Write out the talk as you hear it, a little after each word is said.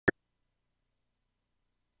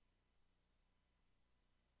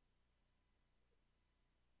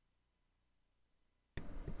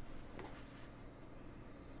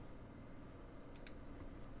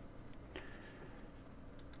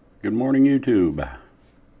Good morning, YouTube.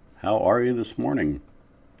 How are you this morning?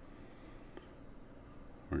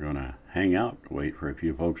 We're going to hang out, wait for a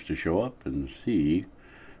few folks to show up and see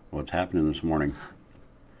what's happening this morning.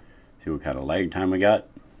 See what kind of lag time we got.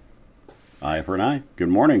 Eye for an eye. Good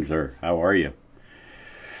morning, sir. How are you?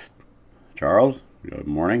 Charles, good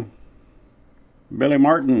morning. Billy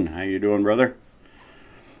Martin, how you doing, brother?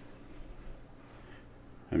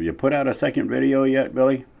 Have you put out a second video yet,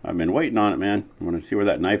 Billy? I've been waiting on it, man. I want to see where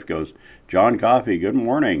that knife goes. John Coffey, good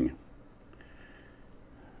morning.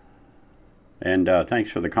 And thanks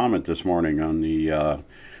for the comment this morning on the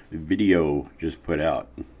video just put out.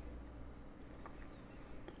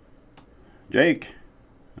 Jake,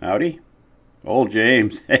 howdy. Old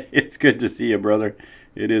James, it's good to see you, brother.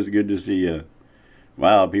 It is good to see you.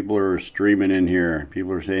 Wow, people are streaming in here.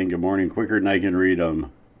 People are saying good morning quicker than I can read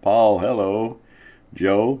them. Paul, hello.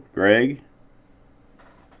 Joe, Greg,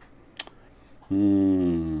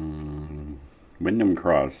 Wyndham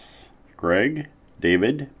Cross, Greg,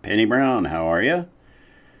 David, Penny Brown, how are you?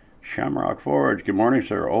 Shamrock Forge, good morning,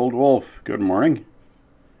 sir. Old Wolf, good morning.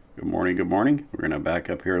 Good morning, good morning. We're going to back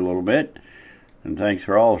up here a little bit. And thanks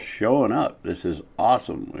for all showing up. This is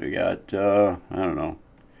awesome. We got, I don't know,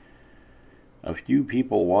 a few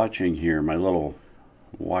people watching here. My little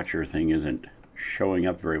watcher thing isn't showing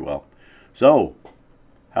up very well. So,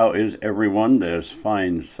 how is everyone this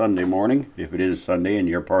fine Sunday morning, if it is Sunday in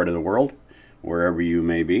your part of the world, wherever you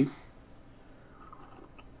may be?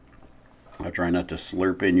 I'll try not to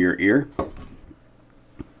slurp in your ear.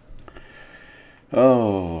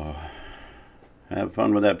 Oh, have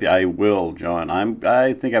fun with that. I will, John.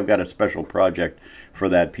 I think I've got a special project for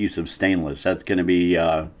that piece of stainless. That's going to be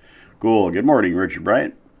cool. Good morning, Richard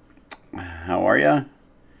Bryant. How are you?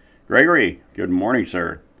 Gregory, good morning,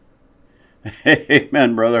 sir.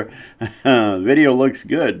 Amen, brother. Video looks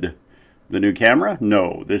good. The new camera?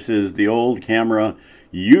 No, this is the old camera.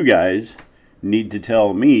 You guys need to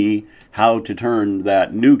tell me how to turn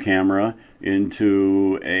that new camera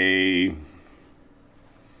into a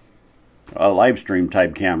live stream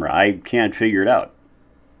type camera. I can't figure it out.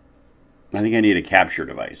 I think I need a capture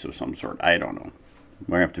device of some sort. I don't know.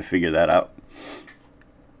 We're going to have to figure that out.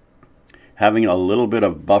 Having a little bit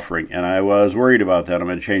of buffering, and I was worried about that. I'm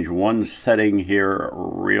going to change one setting here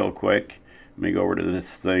real quick. Let me go over to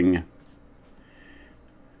this thing.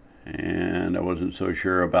 And I wasn't so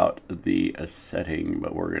sure about the setting,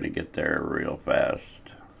 but we're going to get there real fast.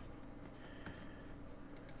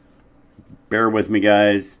 Bear with me,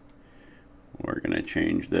 guys. We're going to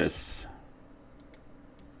change this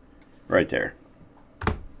right there.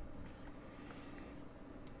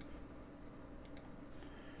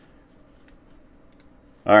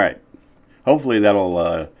 All right, hopefully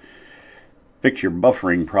that'll fix your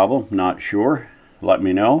buffering problem. Not sure. Let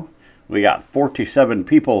me know. We got 47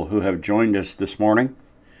 people who have joined us this morning.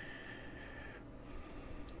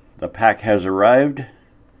 The pack has arrived.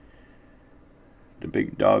 The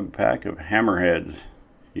big dog pack of hammerheads.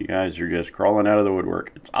 You guys are just crawling out of the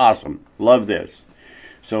woodwork. It's awesome. Love this.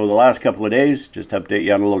 So the last couple of days, just to update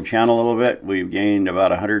you on the little channel a little bit, we've gained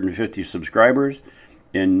about 150 subscribers,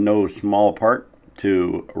 in no small part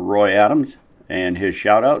to Roy Adams and his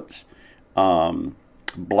shout-outs,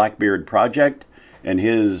 Blackbeard Project and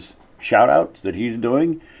his shout-outs that he's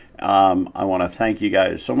doing. I want to thank you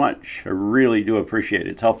guys so much. I really do appreciate it.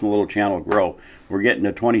 It's helping the little channel grow. We're getting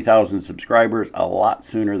to 20,000 subscribers a lot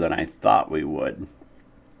sooner than I thought we would.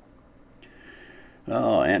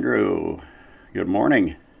 Oh, Andrew, good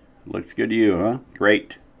morning. Looks good to you, huh?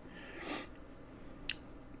 Great.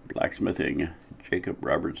 Blacksmithing, Jacob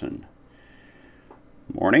Robertson.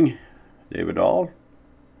 Morning, David All.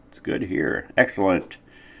 It's good here. Excellent.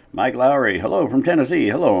 Mike Lowry, hello from Tennessee.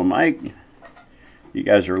 Hello, Mike. You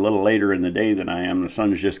guys are a little later in the day than I am. The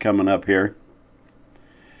sun's just coming up here.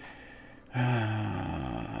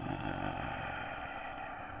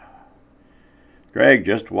 Greg,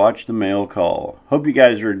 just watch the mail call. Hope you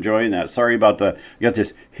guys are enjoying that. Sorry about I got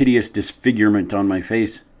this hideous disfigurement on my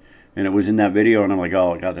face, and it was in that video, and I'm like,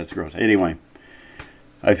 oh, God, that's gross. Anyway.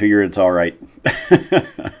 I figure it's all right.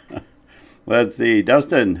 Let's see.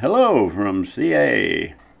 Dustin, hello from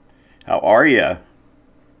CA. How are you?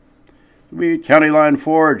 County Line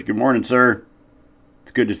Forge. Good morning, sir.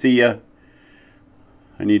 It's good to see you.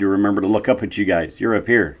 I need to remember to look up at you guys. You're up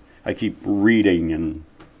here. I keep reading, and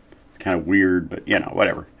it's kind of weird, but, you know,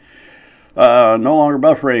 whatever. No longer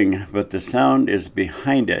buffering, but the sound is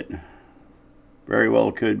behind it. Very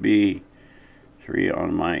well could be 3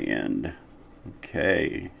 on my end.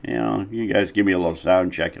 Okay, you know, you guys give me a little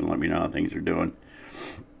sound check and let me know how things are doing.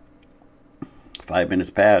 5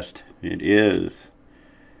 minutes past. It is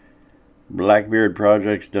Blackbeard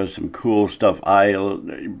Projects does some cool stuff.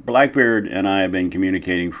 Blackbeard and I have been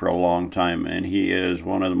communicating for a long time, and he is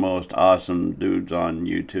one of the most awesome dudes on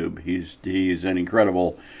YouTube. He's an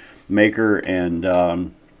incredible maker,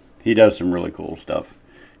 and he does some really cool stuff.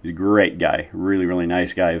 He's a great guy, really, really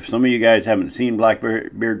nice guy. If some of you guys haven't seen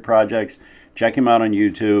Blackbeard Projects, check him out on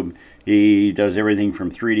YouTube. He does everything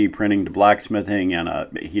from 3D printing to blacksmithing,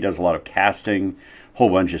 and he does a lot of casting, whole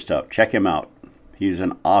bunch of stuff. Check him out. He's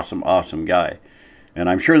an awesome, awesome guy. And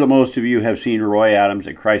I'm sure that most of you have seen Roy Adams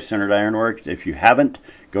at Christ-Centered Ironworks. If you haven't,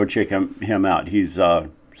 go check him out. He's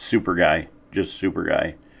a super guy, just super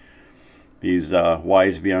guy. He's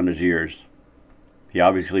wise beyond his years. He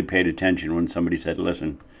obviously paid attention when somebody said,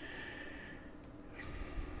 listen.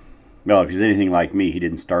 Well, if he's anything like me, he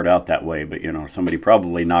didn't start out that way, but, you know, somebody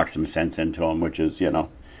probably knocked some sense into him, which is, you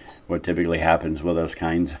know, what typically happens with those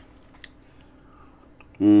kinds.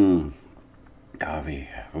 Coffee.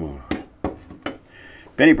 Ooh.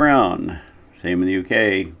 Penny Brown, same in the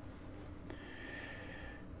UK.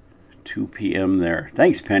 2 p.m. there.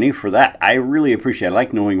 Thanks, Penny, for that. I really appreciate it. I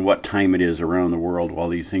like knowing what time it is around the world while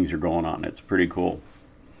these things are going on. It's pretty cool.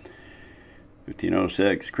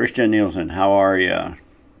 1506. Christian Nielsen, how are you?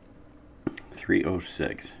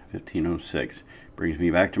 306. 1506. Brings me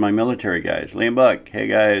back to my military guys. Liam Buck, hey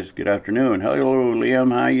guys, good afternoon. Hello,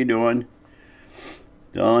 Liam, how you doing?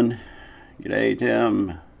 Dylan, g'day,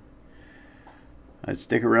 Tim. I'd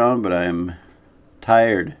stick around, but I'm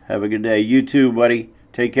tired. Have a good day. You too, buddy.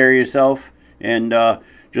 Take care of yourself. And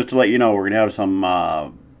just to let you know, we're going to have some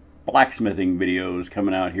blacksmithing videos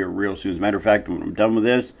coming out here real soon. As a matter of fact, when I'm done with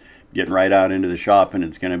this, I'm getting right out into the shop, and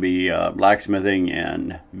it's going to be blacksmithing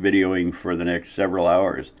and videoing for the next several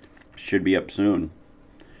hours. Should be up soon.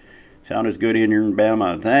 Sound is good here in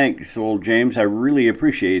Bama. Thanks, old James. I really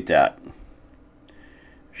appreciate that.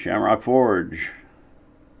 Shamrock Forge.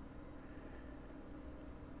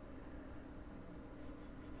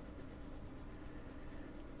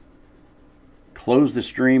 Close the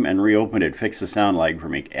stream and reopen it. Fix the sound lag for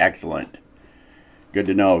me. Excellent. Good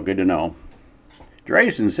to know. Good to know.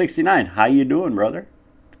 Drayson 69. How you doing, brother?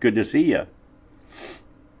 It's good to see you.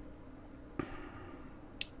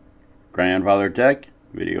 Grandfather Tech.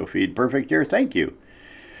 Video feed perfect here. Thank you.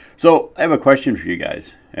 So I have a question for you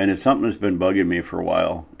guys, and it's something that's been bugging me for a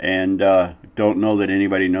while, and don't know that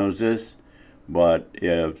anybody knows this, but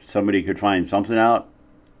if somebody could find something out,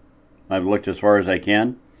 I've looked as far as I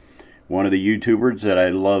can. One of the YouTubers that I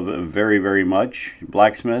love very, very much,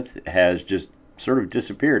 Blacksmith, has just sort of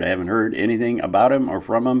disappeared. I haven't heard anything about him or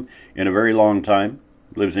from him in a very long time.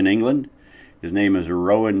 He lives in England. His name is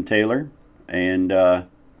Rowan Taylor, and I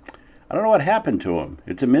don't know what happened to him.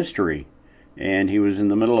 It's a mystery. And he was in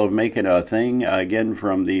the middle of making a thing, again,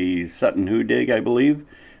 from the Sutton Hoo dig, I believe,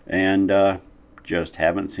 and just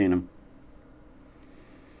haven't seen him.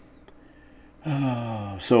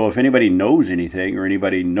 So if anybody knows anything, or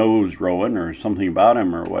anybody knows Rowan or something about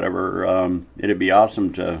him or whatever, it'd be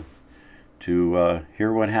awesome to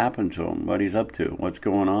hear what happened to him, what he's up to, what's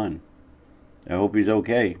going on. I hope he's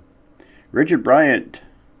okay. Richard Bryant,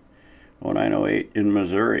 0908 in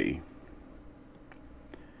Missouri.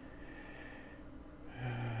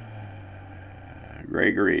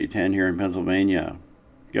 Gregory, 10 here in Pennsylvania.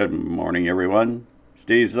 Good morning, everyone.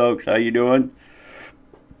 Steve Stokes, how you doing?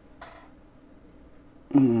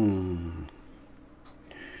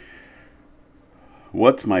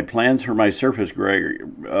 What's my plans for my Surface, Greg?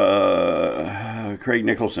 Craig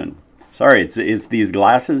Nicholson. Sorry, it's these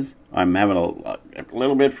glasses. I'm having a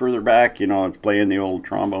little bit further back. You know, it's playing the old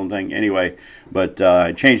trombone thing. Anyway, but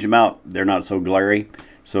I changed them out. They're not so glary.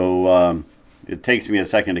 So it takes me a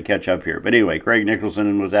second to catch up here. But anyway, Craig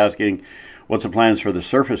Nicholson was asking, what's the plans for the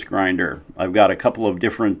surface grinder? I've got a couple of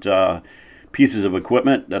different pieces of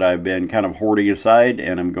equipment that I've been kind of hoarding aside,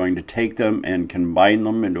 and I'm going to take them and combine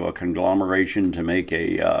them into a conglomeration to make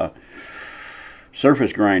a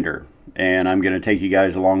surface grinder. And I'm going to take you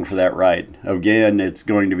guys along for that ride. Again, it's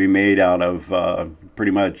going to be made out of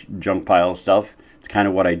pretty much junk pile stuff. It's kind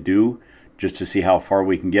of what I do, just to see how far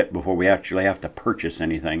we can get before we actually have to purchase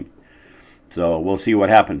anything. So we'll see what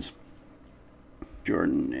happens.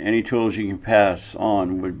 Jordan, any tools you can pass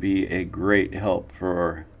on would be a great help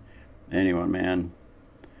for anyone, man.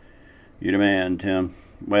 You the man, Tim.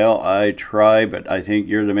 Well, I try, but I think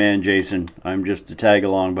you're the man, Jason. I'm just a tag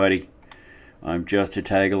along, buddy. I'm just a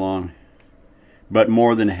tag along. But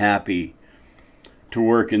more than happy to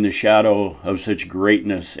work in the shadow of such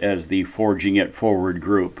greatness as the Forging It Forward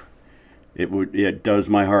group. It does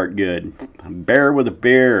my heart good. Bear with a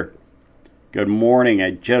beer. Good morning.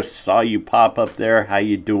 I just saw you pop up there. How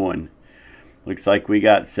you doing? Looks like we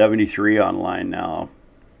got 73 online now.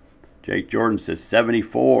 Jake Jordan says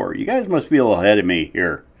 74. You guys must be a little ahead of me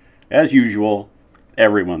here. As usual,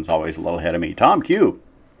 everyone's always a little ahead of me. Tom Q.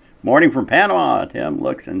 Morning from Panama. Tim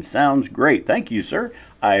looks and sounds great. Thank you, sir.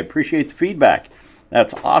 I appreciate the feedback.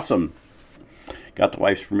 That's awesome. Got the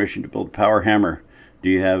wife's permission to build a power hammer. Do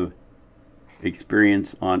you have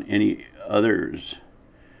experience on any others?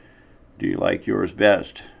 Do you like yours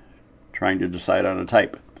best? Trying to decide on a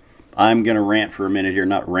type. I'm going to rant for a minute here.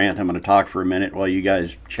 Not rant. I'm going to talk for a minute while you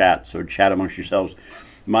guys chat. So chat amongst yourselves.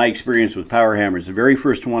 My experience with power hammers. The very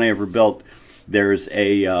first one I ever built, there's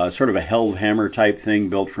a sort of a held hammer type thing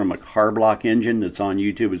built from a car block engine that's on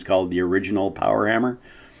YouTube. It's called the original power hammer.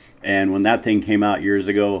 And when that thing came out years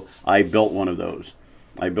ago, I built one of those.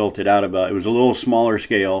 I built it out of it was a little smaller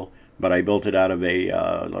scale, but I built it out of it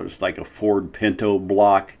was like a Ford Pinto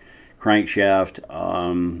block crankshaft.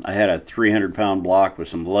 I had a 300-pound block with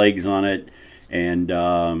some legs on it, and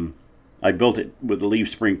I built it with the leaf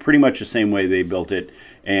spring pretty much the same way they built it,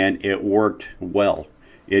 and it worked well.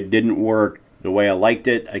 It didn't work the way I liked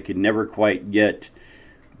it. I could never quite get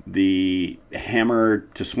the hammer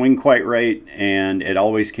to swing quite right, and it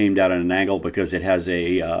always came down at an angle because it has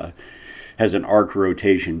a has an arc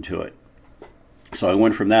rotation to it. So I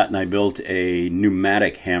went from that and I built a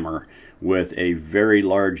pneumatic hammer with a very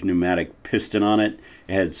large pneumatic piston on it.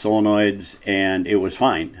 It had solenoids, and it was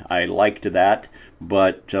fine. I liked that,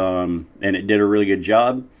 but and it did a really good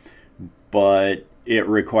job, but it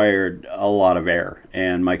required a lot of air,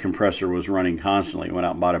 and my compressor was running constantly. I went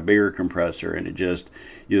out and bought a bigger compressor, and it just,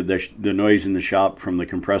 the noise in the shop from the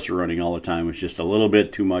compressor running all the time was just a little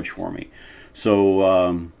bit too much for me.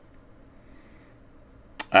 So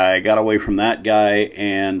I got away from that guy,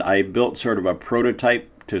 and I built sort of a prototype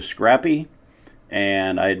to Scrappy,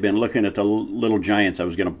 and I had been looking at the Little Giants. I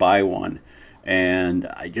was going to buy one, and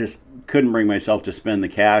I just couldn't bring myself to spend the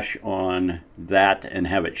cash on that and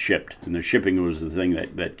have it shipped. And the shipping was the thing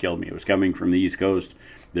that killed me. It was coming from the East Coast.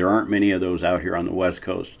 There aren't many of those out here on the West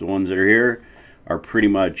Coast. The ones that are here are pretty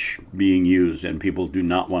much being used, and people do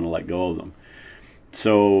not want to let go of them.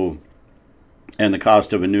 So, and the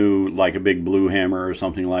cost of a new, like a big blue hammer or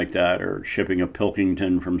something like that, or shipping a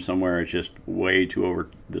Pilkington from somewhere, is just way too over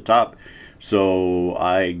the top. So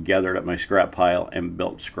I gathered up my scrap pile and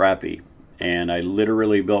built Scrappy. And I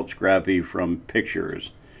literally built Scrappy from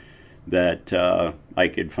pictures that I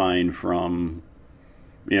could find from,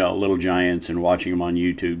 Little Giants and watching them on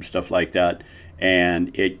YouTube, stuff like that.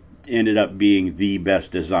 And it ended up being the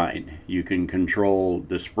best design. You can control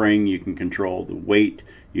the spring, you can control the weight,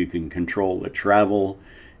 you can control the travel,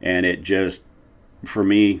 and it just, for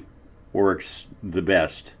me, works the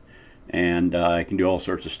best. And I can do all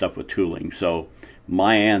sorts of stuff with tooling. So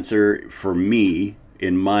my answer, for me,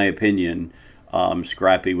 in my opinion,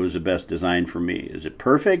 Scrappy was the best design for me. Is it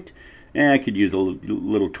perfect? I could use a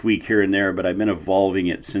little tweak here and there, but I've been evolving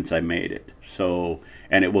it since I made it. So,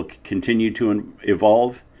 and it will continue to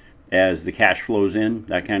evolve as the cash flows in,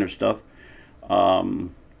 that kind of stuff.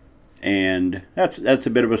 And that's a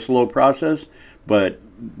bit of a slow process, but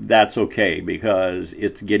that's okay because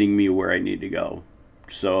it's getting me where I need to go.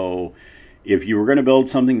 So if you were going to build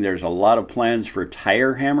something, there's a lot of plans for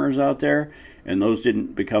tire hammers out there, and those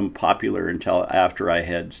didn't become popular until after I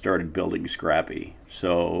had started building Scrappy.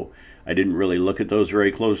 So I didn't really look at those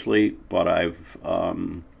very closely, but I've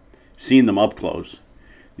seen them up close.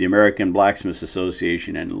 The American Blacksmiths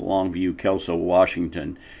Association in Longview, Kelso,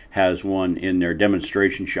 Washington has one in their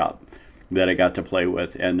demonstration shop that I got to play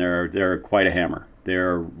with, and they're quite a hammer.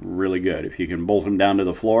 They're really good. If you can bolt them down to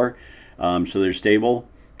the floor so they're stable,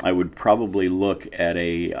 I would probably look at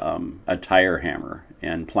a tire hammer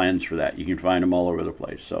and plans for that. You can find them all over the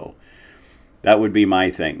place. So that would be my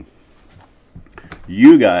thing.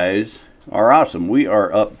 You guys are awesome. We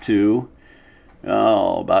are up to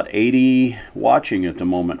about 80 watching at the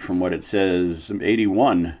moment from what it says,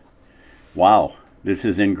 81. Wow, this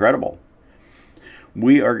is incredible.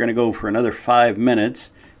 We are going to go for another 5 minutes,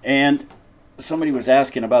 and somebody was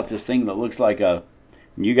asking about this thing that looks like a,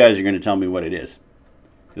 you guys are going to tell me what it is.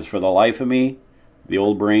 Because for the life of me, the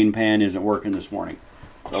old brain pan isn't working this morning.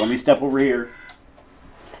 So let me step over here.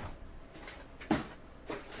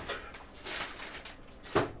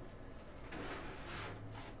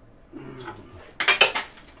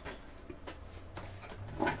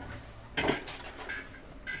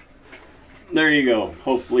 There you go.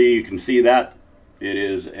 Hopefully you can see that. It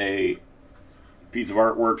is a piece of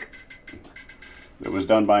artwork that was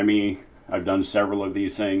done by me. I've done several of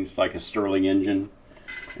these things, like a Stirling engine.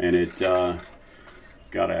 And it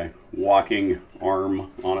got a walking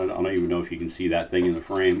arm on it. I don't even know if you can see that thing in the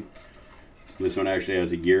frame. This one actually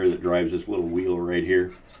has a gear that drives this little wheel right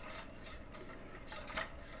here.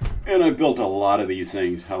 And I've built a lot of these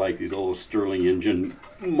things. I like these little Stirling engine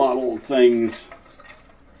model things.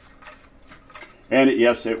 And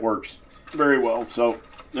yes, it works very well. So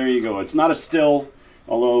there you go. It's not a still,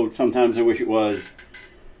 although sometimes I wish it was.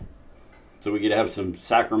 So we could have some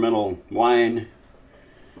sacramental wine.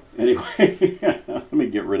 Anyway, let me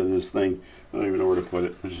get rid of this thing. I don't even know where to put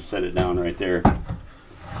it. Let's just set it down right there.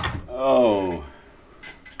 Oh,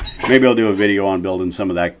 maybe I'll do a video on building some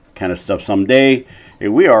of that kind of stuff someday. Hey,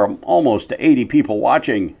 we are almost to 80 people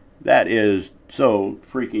watching. That is so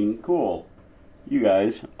freaking cool. You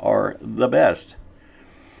guys are the best.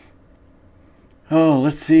 Oh,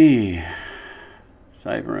 let's see.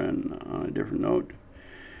 Ciphering on a different note.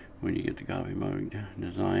 When you get the coffee mug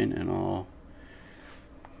design and all,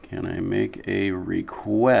 can I make a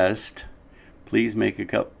request? Please make a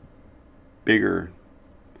cup bigger.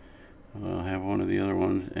 I'll have one of the other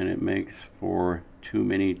ones, and it makes for too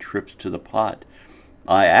many trips to the pot.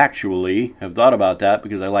 I actually have thought about that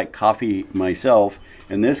because I like coffee myself,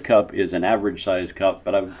 and this cup is an average size cup,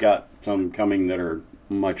 but I've got some coming that are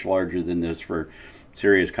much larger than this for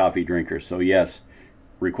serious coffee drinkers. So yes,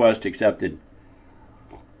 request accepted.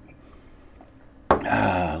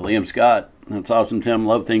 Liam Scott, that's awesome, Tim.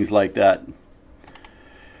 Love things like that.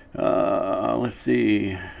 Let's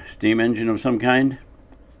see, steam engine of some kind.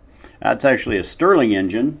 That's actually a Stirling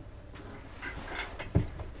engine.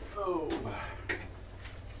 Oh.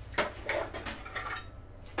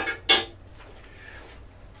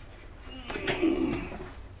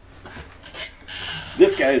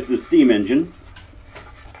 This guy is the steam engine,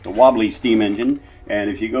 the wobbly steam engine. And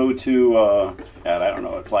if you go to, I don't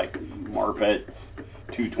know, it's like Marpet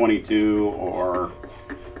 222 or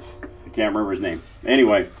I can't remember his name.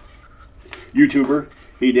 Anyway, YouTuber,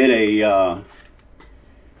 he did a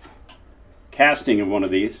casting of one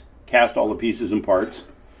of these, cast all the pieces and parts,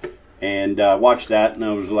 and watched that, and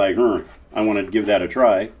I was like, I want to give that a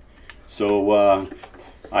try. So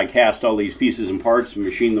I cast all these pieces and parts and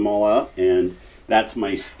machined them all out, and that's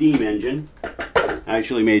my steam engine. I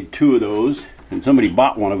actually made 2 of those, and somebody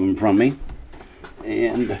bought one of them from me.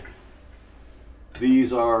 And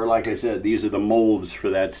these are, like I said, these are the molds for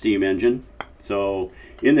that steam engine. So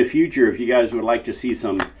in the future, if you guys would like to see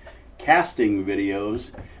some casting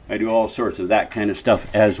videos, I do all sorts of that kind of stuff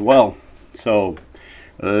as well. So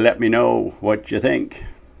let me know what you think.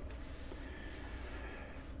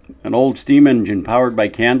 An old steam engine powered by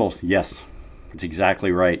candles. Yes, that's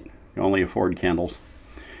exactly right. You can only afford candles.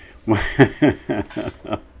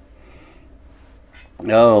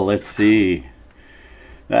 Oh, let's see.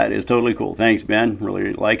 That is totally cool. Thanks, Ben.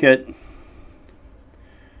 Really like it.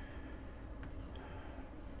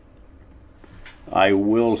 I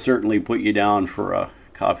will certainly put you down for a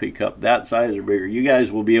coffee cup that size or bigger. You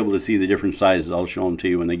guys will be able to see the different sizes. I'll show them to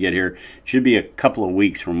you when they get here. It should be a couple of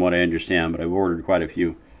weeks from what I understand, but I've ordered quite a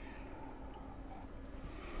few.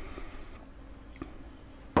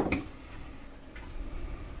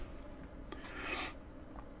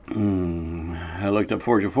 I looked up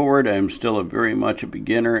Forge It Forward. I'm still very much a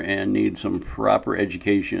beginner and need some proper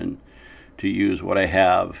education to use what I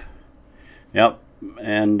have. Yep.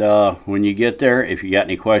 And when you get there, if you got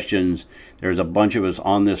any questions, there's a bunch of us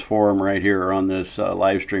on this forum right here, or on this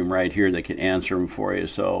live stream right here, that can answer them for you.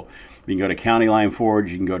 So you can go to County Line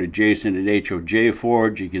Forge, you can go to Jason at HOJ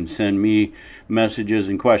Forge, you can send me messages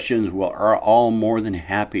and questions. We are all more than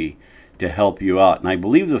happy to help you out. And I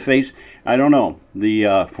believe I don't know,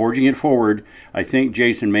 the Forging It Forward, I think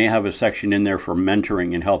Jason may have a section in there for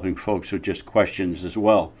mentoring and helping folks with just questions as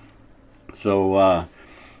well. So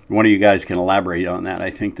one of you guys can elaborate on that.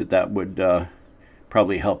 I think that would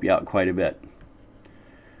probably help you out quite a bit.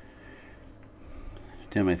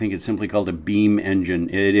 Tim, I think it's simply called a beam engine.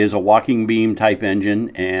 It is a walking beam type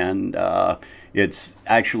engine, and it's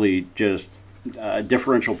actually just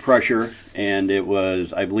differential pressure, and it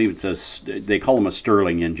was, I believe they call them a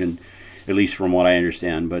Stirling engine, at least from what I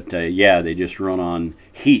understand. But yeah, they just run on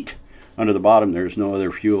heat. Under the bottom, there's no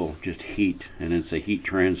other fuel, just heat, and it's a heat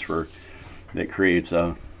transfer that creates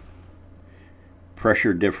a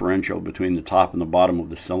pressure differential between the top and the bottom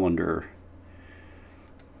of the cylinder.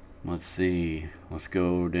 Let's see. Let's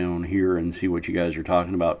go down here and see what you guys are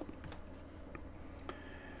talking about.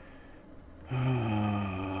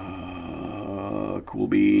 Cool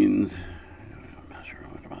beans.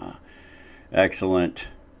 Excellent.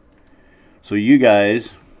 So you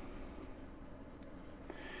guys,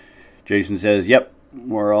 Jason says, yep,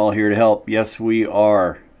 we're all here to help. Yes, we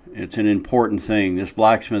are. It's an important thing. This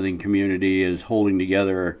blacksmithing community is holding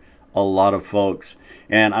together a lot of folks.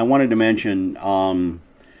 And I wanted to mention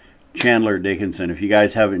Chandler Dickinson. If you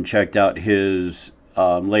guys haven't checked out his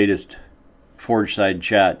latest Forge Side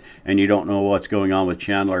chat and you don't know what's going on with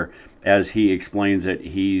Chandler. As he explains it,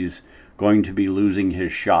 he's going to be losing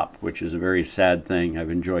his shop, which is a very sad thing.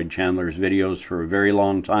 I've enjoyed Chandler's videos for a very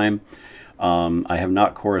long time. I have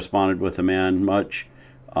not corresponded with the man much.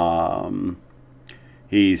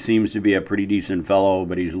 He seems to be a pretty decent fellow,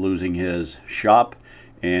 but he's losing his shop,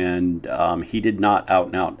 and he did not out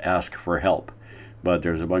and out ask for help. But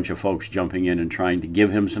there's a bunch of folks jumping in and trying to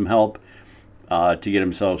give him some help to get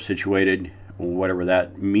himself situated, whatever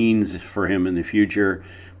that means for him in the future.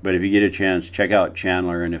 But if you get a chance, check out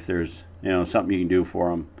Chandler, and if there's something you can do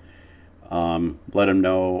for him, let him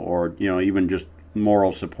know, or even just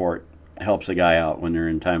moral support helps a guy out when they're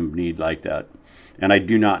in time of need like that. And I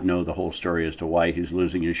do not know the whole story as to why he's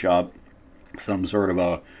losing his shop. Some sort of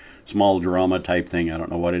a small drama type thing. I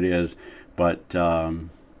don't know what it is, but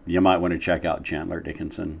you might want to check out Chandler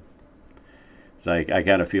Dickinson. It's like, I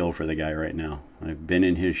got a feel for the guy right now. I've been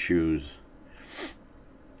in his shoes,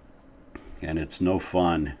 and it's no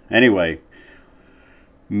fun. Anyway,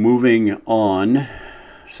 moving on.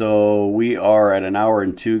 So we are at 1 hour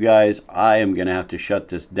and 2, guys. I am going to have to shut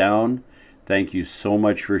this down. Thank you so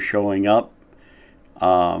much for showing up.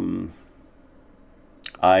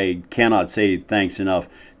 I cannot say thanks enough.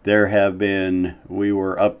 We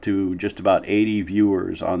were up to just about 80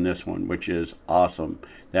 viewers on this one, which is awesome.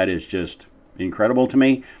 That is just incredible to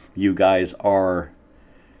me. You guys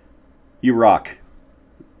you rock.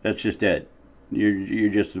 That's just it. You're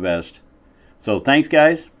just the best. So thanks,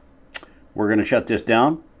 guys. We're going to shut this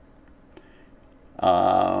down.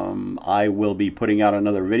 I will be putting out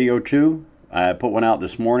another video too. I put one out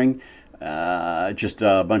this morning. Just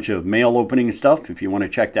a bunch of mail opening stuff. If you want to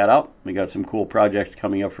check that out, we got some cool projects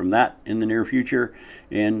coming up from that in the near future.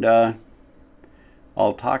 And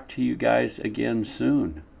I'll talk to you guys again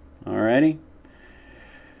soon. Alrighty.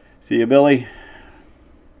 See you, Billy.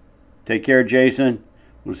 Take care, Jason.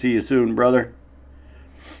 We'll see you soon, brother.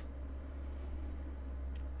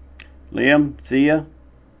 Liam, see ya.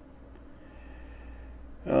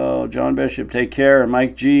 Oh, John Bishop, take care.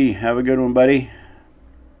 Mike G, have a good one, buddy.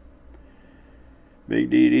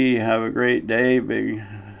 Big DD, have a great day. Big.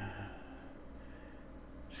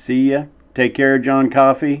 See ya. Take care, John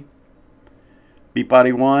Coffee.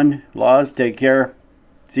 Beatbody 1, Laws, take care.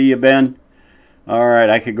 See you, Ben. All right,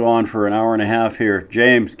 I could go on for 1.5 hours here.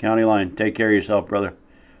 James, County Line, take care of yourself, brother.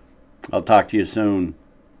 I'll talk to you soon.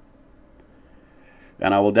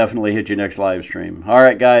 And I will definitely hit you next live stream. All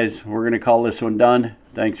right, guys, we're going to call this one done.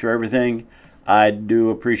 Thanks for everything. I do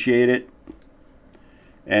appreciate it.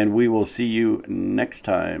 And we will see you next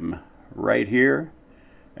time right here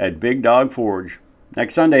at Big Dog Forge.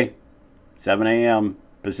 Next Sunday, 7 a.m.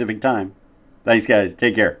 Pacific time. Thanks, guys.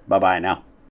 Take care. Bye-bye now.